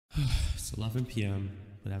It's 11 p.m.,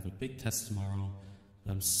 but I have a big test tomorrow,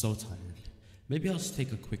 and I'm so tired. Maybe I'll just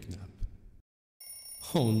take a quick nap.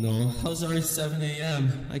 Oh no, how's already 7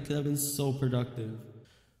 a.m.? I could have been so productive.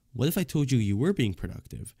 What if I told you you were being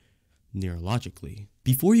productive? Neurologically.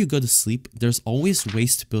 Before you go to sleep, there's always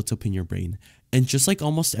waste built up in your brain. And just like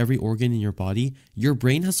almost every organ in your body, your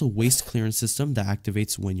brain has a waste clearance system that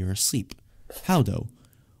activates when you're asleep. How though?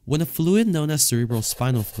 When a fluid known as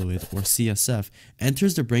cerebrospinal fluid, or CSF,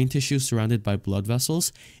 enters the brain tissue surrounded by blood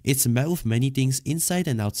vessels, it's met with many things inside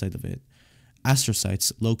and outside of it.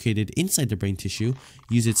 Astrocytes, located inside the brain tissue,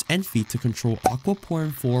 use its end feet to control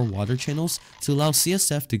aquaporin 4 water channels to allow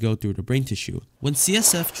CSF to go through the brain tissue. When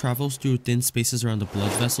CSF travels through thin spaces around the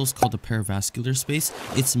blood vessels called the perivascular space,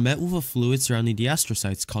 it's met with a fluid surrounding the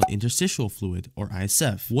astrocytes called interstitial fluid, or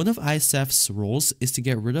ISF. One of ISF's roles is to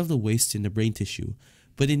get rid of the waste in the brain tissue,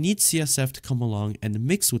 but it needs CSF to come along and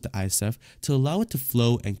mix with the ISF to allow it to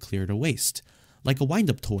flow and clear the waste, like a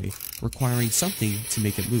wind-up toy, requiring something to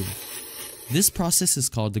make it move. This process is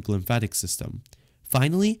called the glymphatic system.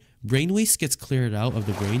 Finally, brain waste gets cleared out of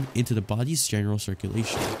the brain into the body's general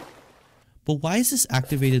circulation. But why is this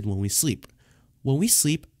activated when we sleep? When we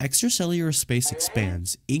sleep, extracellular space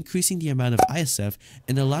expands, increasing the amount of ISF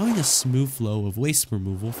and allowing a smooth flow of waste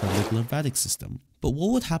removal from the glymphatic system. But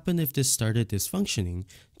what would happen if this started dysfunctioning?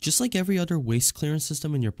 Just like every other waste clearance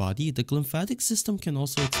system in your body, the glymphatic system can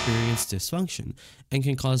also experience dysfunction and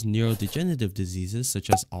can cause neurodegenerative diseases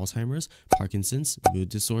such as Alzheimer's, Parkinson's, mood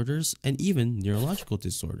disorders, and even neurological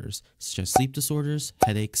disorders such as sleep disorders,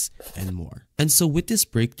 headaches, and more. And so with this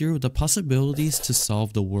breakthrough, the possibilities to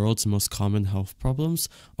solve the world's most common health problems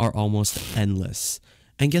are almost endless.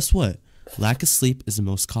 And guess what? Lack of sleep is the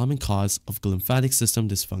most common cause of glymphatic system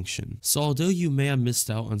dysfunction. So although you may have missed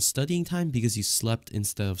out on studying time because you slept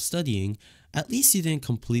instead of studying, at least you didn't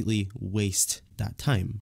completely waste that time.